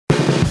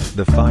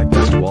The 5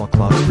 best wall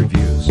clocks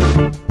reviews.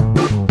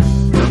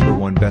 Number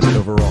 1 best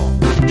overall,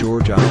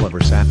 George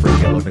Oliver Saffron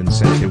Yellow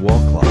Vincente wall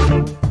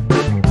clock.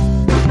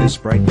 This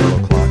bright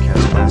yellow clock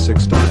has classic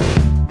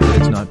style, but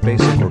it's not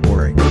basic or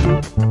boring.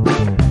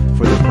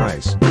 For the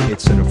price,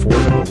 it's an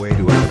affordable way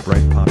to add a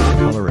bright pop of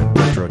color and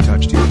retro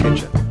touch to your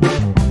kitchen,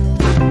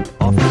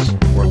 office,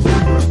 or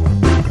living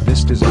room.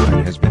 This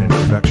design has been in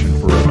production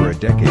for over a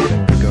decade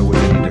and could go with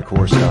any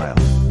decor style.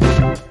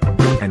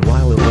 And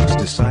while it looks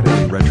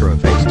decidedly retro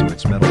thanks to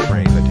its metal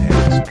frame and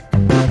hands,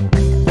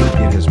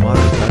 it has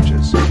modern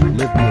touches, live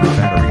being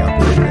battery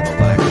operated and a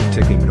lack of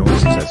ticking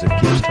noises as it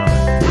keeps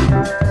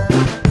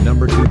time.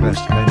 Number 2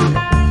 best Pendulum,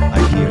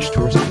 IKEA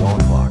STURSK wall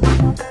clock.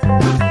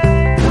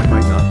 One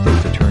might not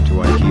think to turn to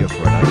IKEA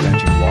for an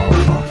eye-catching wall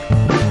clock,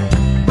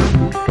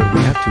 but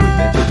we have to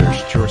admit that their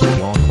STURSK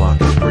wall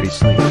clock is pretty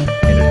sleek,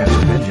 and it has a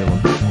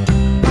pendulum.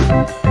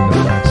 No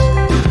less,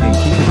 in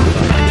keeping with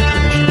IKEA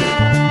tradition.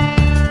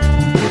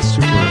 It's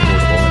super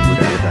affordable and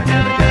would add a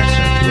dynamic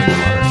accent to any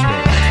modern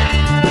space.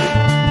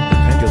 The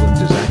pendulum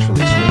does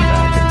actually swing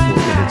back and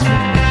forth in its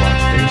minimal clock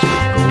face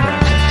with gold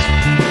accents.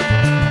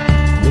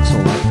 Looks a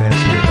lot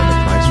fancier than the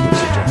price would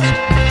suggest.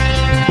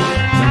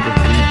 Number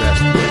 3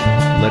 best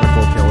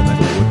Letterfolk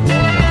elemental wood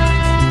wall clock.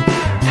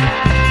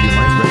 You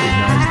might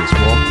recognize this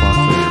wall clock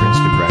from your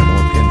Instagram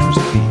or Pinterest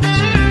feeds.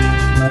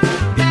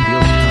 It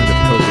feels kind of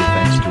cozy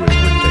thanks to its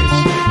wood face,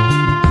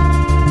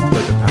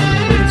 but the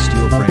powder-coated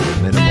steel frame and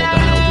minimal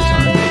dial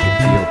design make it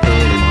feel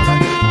thoroughly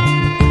modern.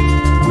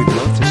 We'd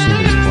love to see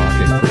this clock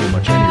in pretty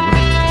much any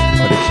room,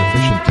 but its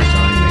efficient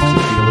design makes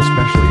it feel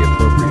especially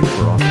appropriate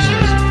for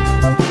offices.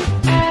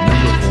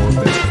 Number 4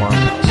 best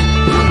Farmhouse,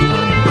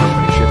 one-time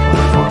company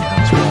Shiplap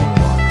Farmhouse wall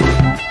clock.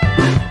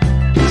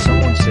 Did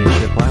someone say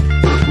Shiplap?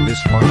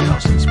 This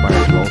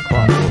Farmhouse-inspired wall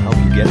clock will help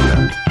you get that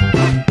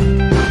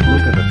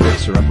look of a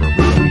fixer-upper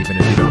wheel even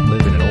if you don't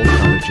live in an old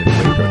cottage in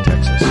Waco,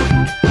 Texas.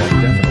 That's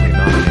definitely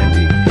not an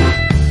antique.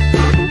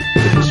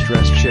 The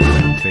distressed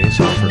Shiplap face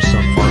offers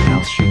some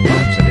farmhouse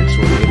sheeplaps and its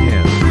ornate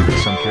hands give it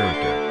some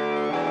character.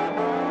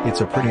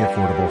 It's a pretty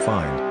affordable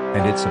find,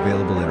 and it's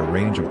available in a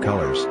range of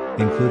colors,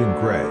 including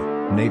gray,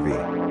 navy,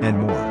 and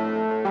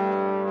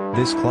more.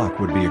 This clock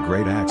would be a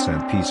great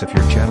accent piece if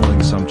you're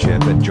channeling some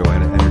Chip and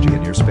Joanna energy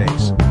in your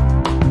space.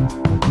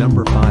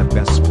 Number 5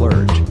 best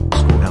Splurge,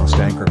 Schoolhouse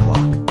anchor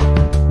clock.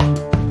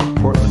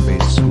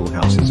 Portland-based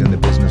Schoolhouse is in the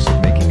business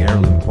of making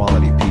heirloom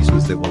quality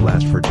pieces that will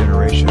last for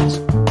generations.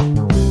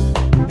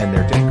 And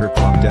their anchor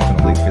clock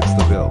definitely fits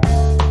the bill.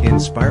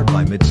 Inspired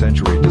by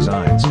mid-century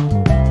designs,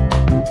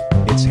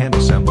 it's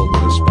hand-assembled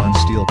with a spun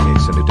steel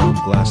case and a domed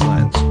glass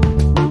lens.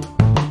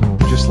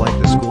 Just like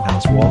the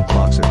Schoolhouse wall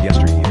clocks of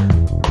yesteryear,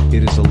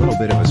 it is a little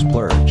bit of a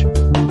splurge.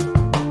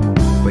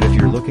 But if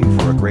you're looking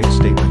for a great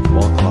statement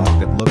wall clock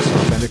that looks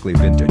authentically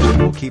vintage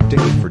and will keep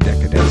ticking for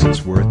decades,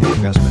 it's worth the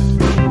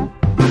investment.